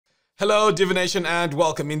Hello Divination and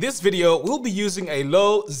welcome. In this video, we'll be using a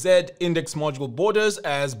low Z index module borders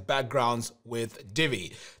as backgrounds with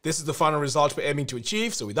Divi. This is the final result we're aiming to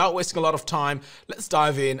achieve, so without wasting a lot of time, let's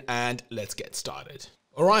dive in and let's get started.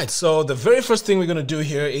 Alright, so the very first thing we're going to do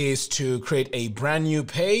here is to create a brand new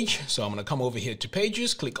page. So I'm going to come over here to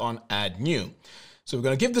Pages, click on Add New. So we're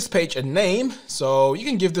going to give this page a name. So you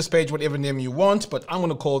can give this page whatever name you want, but I'm going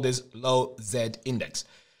to call this Low Z Index.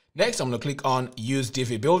 Next, I'm going to click on Use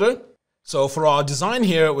Divi Builder. So for our design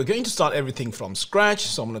here, we're going to start everything from scratch.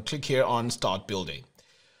 So I'm going to click here on Start Building.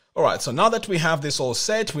 All right, so now that we have this all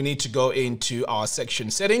set, we need to go into our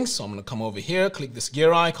section settings. So I'm going to come over here, click this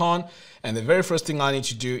gear icon. And the very first thing I need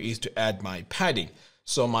to do is to add my padding.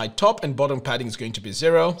 So my top and bottom padding is going to be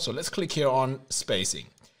 0. So let's click here on spacing.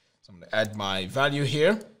 So I'm going to add my value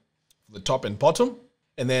here for the top and bottom.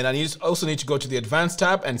 And then I also need to go to the Advanced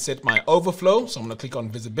tab and set my overflow. So I'm going to click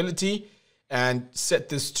on Visibility and set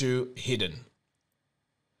this to hidden.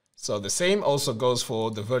 So the same also goes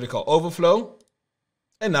for the vertical overflow.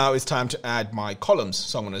 And now it's time to add my columns.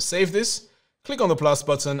 So I'm going to save this, click on the plus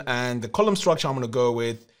button, and the column structure I'm going to go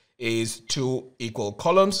with is 2 equal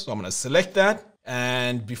columns. So I'm going to select that.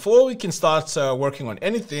 And before we can start working on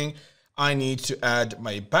anything, I need to add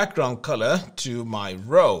my background color to my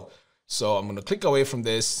row. So I'm going to click away from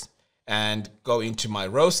this and go into my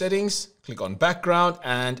row settings, click on background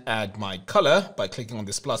and add my color by clicking on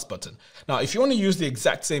this plus button. Now, if you want to use the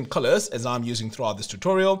exact same colors as I'm using throughout this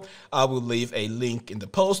tutorial, I will leave a link in the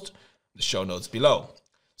post, the show notes below.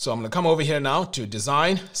 So I'm going to come over here now to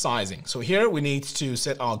design sizing. So here we need to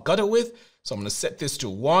set our gutter width. So I'm going to set this to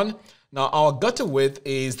 1. Now our gutter width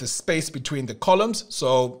is the space between the columns.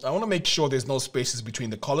 So I want to make sure there's no spaces between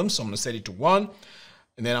the columns. So I'm going to set it to 1.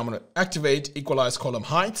 And then I'm going to activate equalize column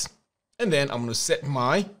heights. And then I'm going to set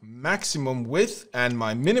my maximum width and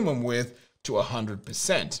my minimum width to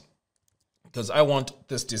 100% because I want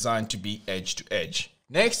this design to be edge to edge.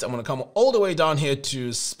 Next, I'm going to come all the way down here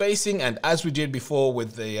to spacing. And as we did before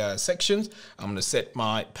with the sections, I'm going to set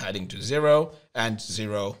my padding to 0 and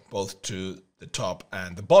 0 both to the top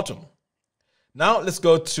and the bottom. Now let's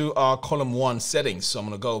go to our column 1 settings. So I'm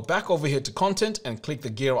going to go back over here to content and click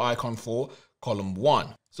the gear icon for column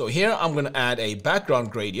 1. So here I'm going to add a background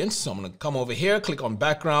gradient. So I'm going to come over here, click on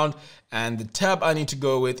background, and the tab I need to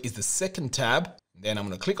go with is the second tab. Then I'm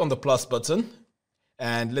going to click on the plus button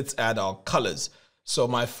and let's add our colors. So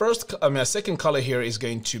my second color here is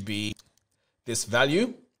going to be this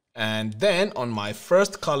value. And then on my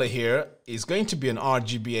first color here is going to be an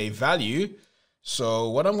RGBA value. So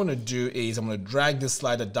what I'm going to do is I'm going to drag this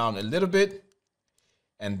slider down a little bit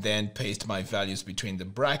and then paste my values between the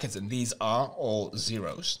brackets, and these are all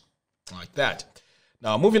zeros, like that.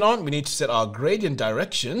 Now moving on, we need to set our gradient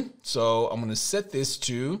direction. So I'm going to set this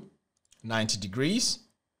to 90 degrees.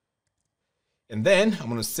 And then I'm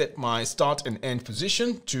going to set my start and end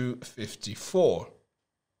position to 54.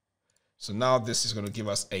 So now this is going to give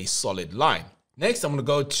us a solid line. Next, I'm going to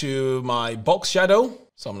go to my box shadow.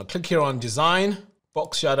 So I'm going to click here on design,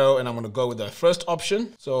 box shadow, and I'm going to go with the first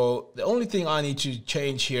option. So the only thing I need to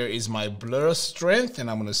change here is my blur strength, and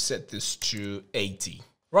I'm going to set this to 80.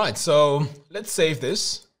 Right, so let's save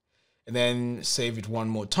this and then save it one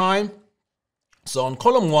more time. So on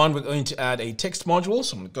column 1, we're going to add a text module.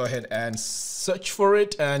 So I'm going to go ahead and search for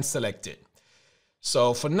it and select it.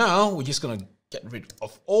 So for now, we're just going to get rid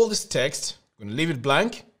of all this text. We're going to leave it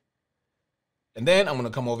blank. And then I'm going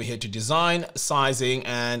to come over here to design, sizing,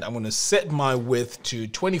 and I'm going to set my width to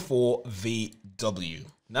 24 VW.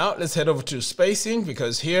 Now let's head over to spacing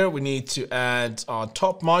because here we need to add our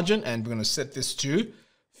top margin and we're going to set this to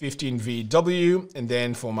 15 VW. And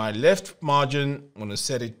then for my left margin, I'm going to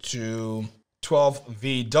set it to 12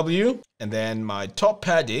 VW. And then my top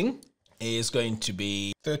padding is going to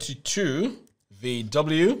be 32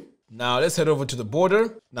 VW. Now let's head over to the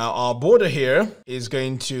border. Now our border here is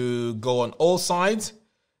going to go on all sides.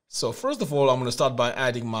 So first of all, I'm going to start by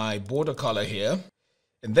adding my border color here.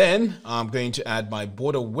 And then I'm going to add my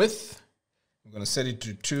border width. I'm going to set it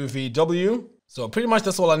to 2 VW. So pretty much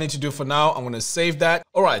that's all I need to do for now. I'm going to save that.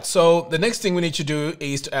 All right, so the next thing we need to do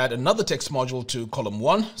is to add another text module to column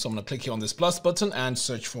 1. So I'm going to click here on this plus button and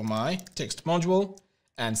search for my text module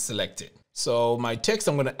and select it. So my text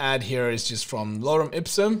I'm going to add here is just from lorem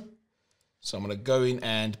ipsum. So I'm going to go in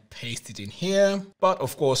and paste it in here. But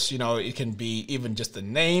of course, you know, it can be even just a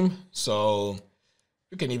name. So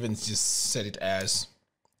you can even just set it as,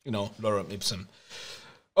 you know, lorem ipsum.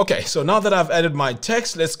 Okay, so now that I've added my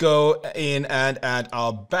text, let's go in and add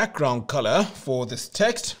our background color for this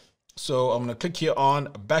text. So I'm going to click here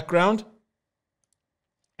on background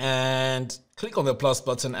and click on the plus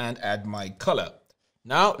button and add my color.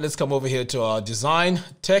 Now let's come over here to our design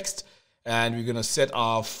text, and we're going to set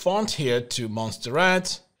our font here to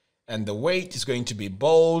Montserrat, and the weight is going to be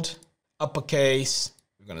bold, uppercase.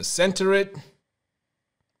 We're going to center it.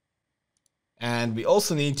 And we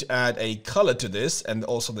also need to add a color to this and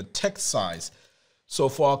also the text size. So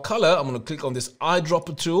for our color, I'm going to click on this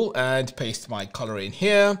eyedropper tool and paste my color in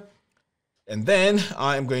here. And then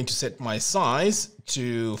I am going to set my size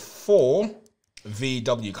to 4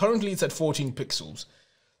 VW. Currently it's at 14 pixels.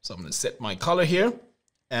 So I'm going to set my color here.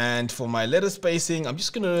 And for my letter spacing, I'm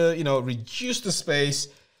just going to, reduce the space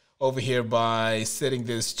over here by setting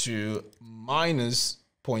this to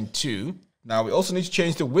 -0.2. Now we also need to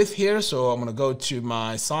change the width here. So I'm going to go to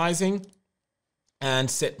my sizing and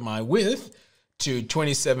set my width to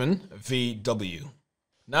 27 VW.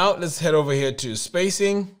 Now let's head over here to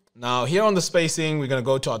spacing. Now here on the spacing, we're going to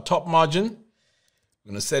go to our top margin.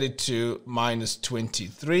 We're going to set it to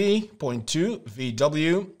 -23.2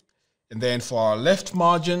 VW. And then for our left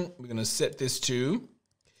margin, we're going to set this to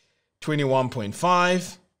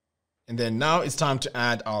 21.5. And then now it's time to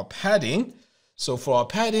add our padding. So for our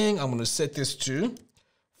padding, I'm going to set this to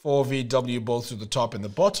 4 VW both to the top and the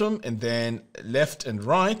bottom. And then left and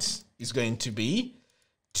right is going to be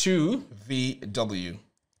 2 VW.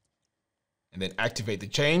 And then activate the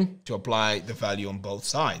chain to apply the value on both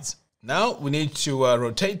sides. Now we need to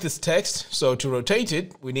rotate this text. So to rotate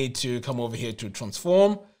it, we need to come over here to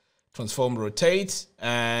transform rotate,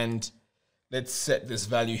 and let's set this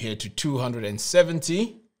value here to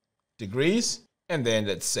 270 degrees, and then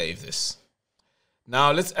let's save this.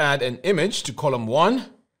 Now let's add an image to column 1.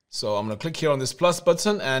 So I'm going to click here on this plus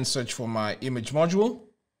button and search for my image module.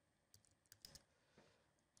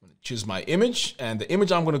 I'm going to choose my image, and the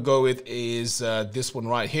image I'm going to go with is this one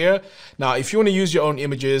right here. Now if you want to use your own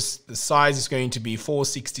images, the size is going to be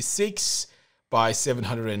 466 by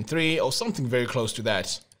 703 or something very close to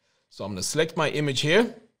that. So I'm going to select my image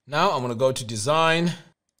here. Now I'm going to go to design,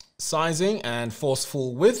 sizing, and force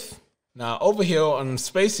full width. Now over here on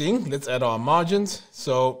spacing, let's add our margins.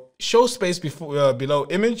 So show space below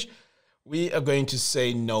image, we are going to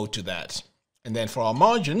say no to that. And then for our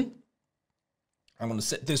margin, I'm going to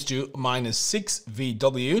set this to -6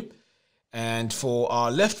 VW. And for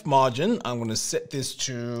our left margin, I'm going to set this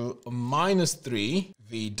to -3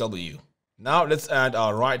 VW. Now let's add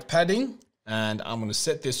our right padding. And I'm going to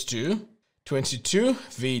set this to 22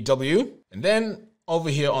 VW. And then over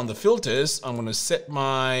here on the filters, I'm going to set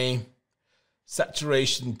my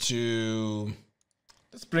saturation to,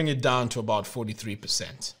 let's bring it down to about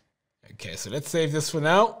 43%. Okay, so let's save this for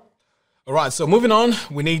now. All right, so moving on,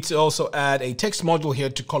 we need to also add a text module here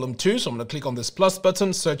to column 2. So I'm going to click on this plus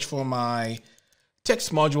button, search for my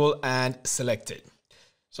text module and select it.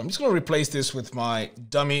 So I'm just going to replace this with my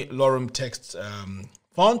dummy lorem text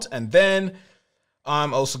font, and then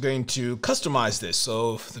I'm also going to customize this.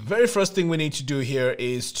 So the very first thing we need to do here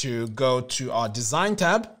is to go to our design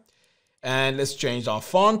tab, and let's change our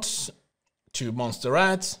font to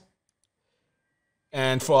Montserrat.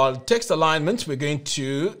 And for our text alignment, we're going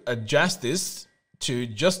to adjust this to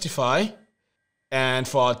justify. And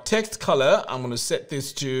for our text color, I'm going to set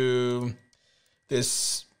this to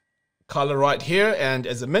this color right here. And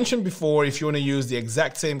as I mentioned before, if you want to use the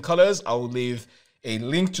exact same colors, I will leave a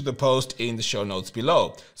link to the post in the show notes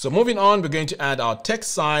below. So moving on, we're going to add our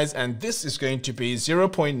text size, and this is going to be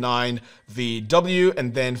 0.9 VW.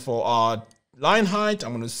 And then for our line height,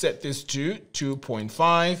 I'm going to set this to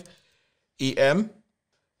 2.5 EM.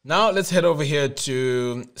 Now let's head over here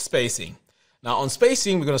to spacing. Now on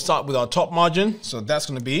spacing, we're going to start with our top margin. So that's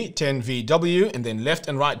going to be 10 VW, and then left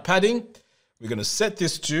and right padding, we're going to set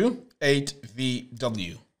this to 8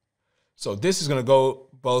 VW. So this is going to go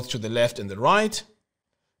both to the left and the right.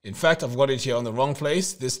 In fact, I've got it here on the wrong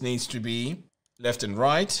place. This needs to be left and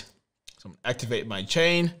right. So I'm going to activate my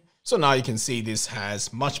chain. So now you can see this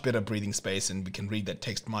has much better breathing space, and we can read that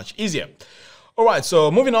text much easier. All right, so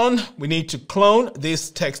moving on, we need to clone this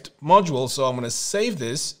text module. So I'm going to save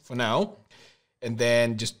this for now, and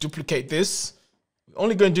then just duplicate this. We're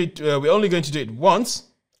only going to do it once.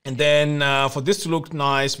 And then for this to look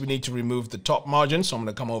nice, we need to remove the top margin. So I'm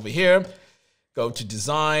going to come over here, go to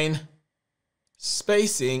design,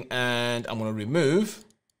 spacing, and I'm going to remove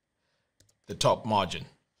the top margin.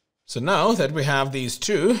 So now that we have these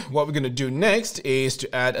two, what we're going to do next is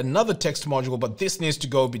to add another text module, but this needs to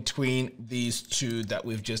go between these two that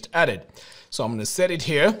we've just added. So I'm going to set it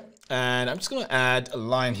here, and I'm just going to add a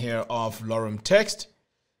line here of lorem text.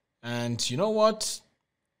 And you know what?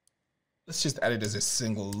 Let's just add it as a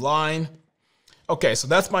single line. Okay, so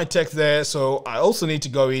that's my text there. So I also need to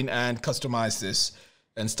go in and customize this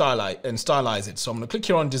and stylize it. So I'm going to click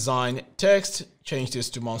here on design text, change this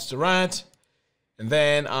to Montserrat, and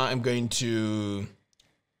then I'm going to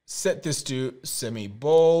set this to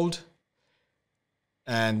semi-bold,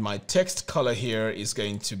 and my text color here is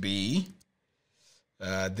going to be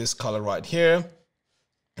this color right here,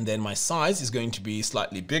 and then my size is going to be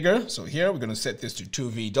slightly bigger. So here we're going to set this to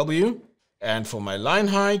 2VW, and for my line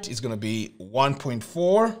height it's going to be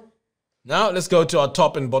 1.4. Now let's go to our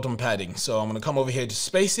top and bottom padding. So I'm going to come over here to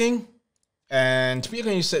spacing, and we're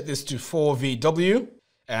going to set this to 4VW,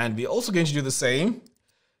 and we're also going to do the same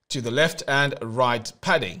to the left and right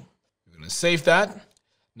padding. We're going to save that.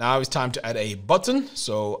 Now it's time to add a button.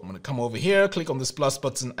 So I'm going to come over here, click on this plus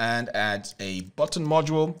button and add a button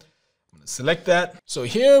module. I'm going to select that. So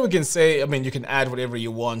here we can say, you can add whatever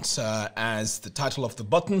you want as the title of the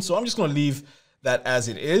button. So I'm just going to leave that as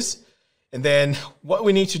it is. And then what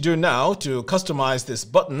we need to do now to customize this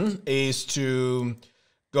button is to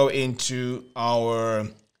go into our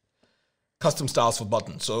custom styles for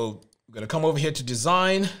button. So we're going to come over here to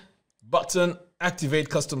design, button, activate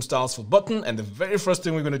custom styles for button. And the very first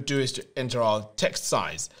thing we're going to do is to enter our text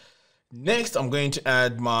size. Next, I'm going to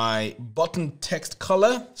add my button text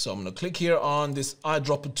color. So I'm going to click here on this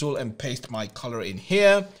eyedropper tool and paste my color in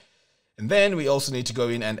here. And then we also need to go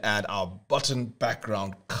in and add our button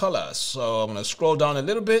background color. So I'm going to scroll down a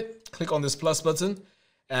little bit, click on this plus button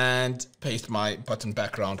and paste my button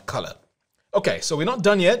background color. Okay, so we're not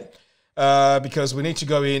done yet because we need to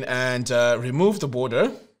go in and remove the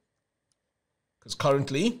border, because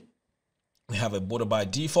currently we have a border by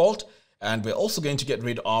default, and we're also going to get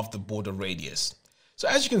rid of the border radius. So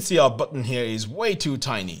as you can see, our button here is way too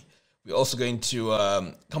tiny. We're also going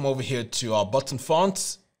to come over here to our button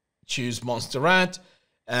fonts, choose Montserrat,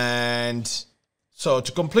 and so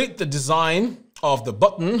to complete the design of the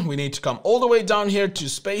button, we need to come all the way down here to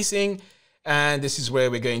spacing, and this is where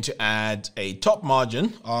we're going to add a top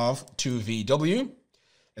margin of 2VW,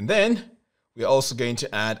 and then we're also going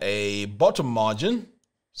to add a bottom margin.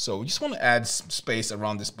 So we just want to add some space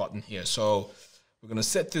around this button here. So we're going to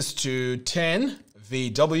set this to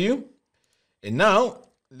 10VW, and now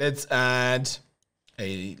let's add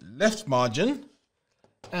a left margin.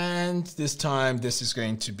 And this time, this is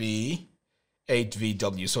going to be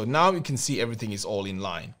 8VW. So now we can see everything is all in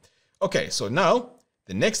line. Okay, so now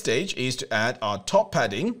the next stage is to add our top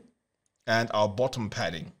padding and our bottom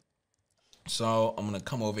padding. So I'm going to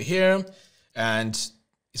come over here, and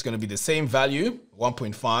it's going to be the same value,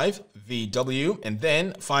 1.5 VW. And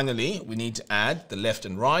then finally, we need to add the left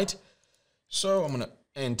and right. So I'm going to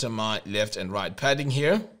enter my left and right padding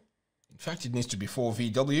here. In fact, it needs to be 4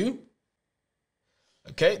 VW.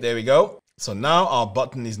 Okay, there we go. So now our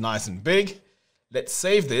button is nice and big. Let's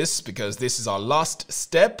save this because this is our last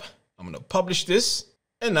step. I'm going to publish this.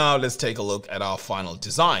 And now let's take a look at our final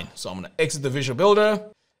design. So I'm going to exit the Visual Builder,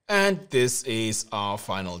 and this is our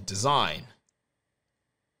final design.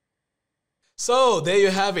 So there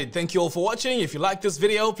you have it. Thank you all for watching. If you like this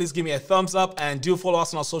video, please give me a thumbs up and do follow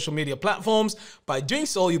us on our social media platforms. By doing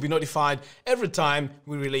so, you'll be notified every time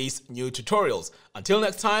we release new tutorials. Until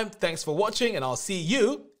next time, thanks for watching, and I'll see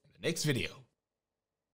you in the next video.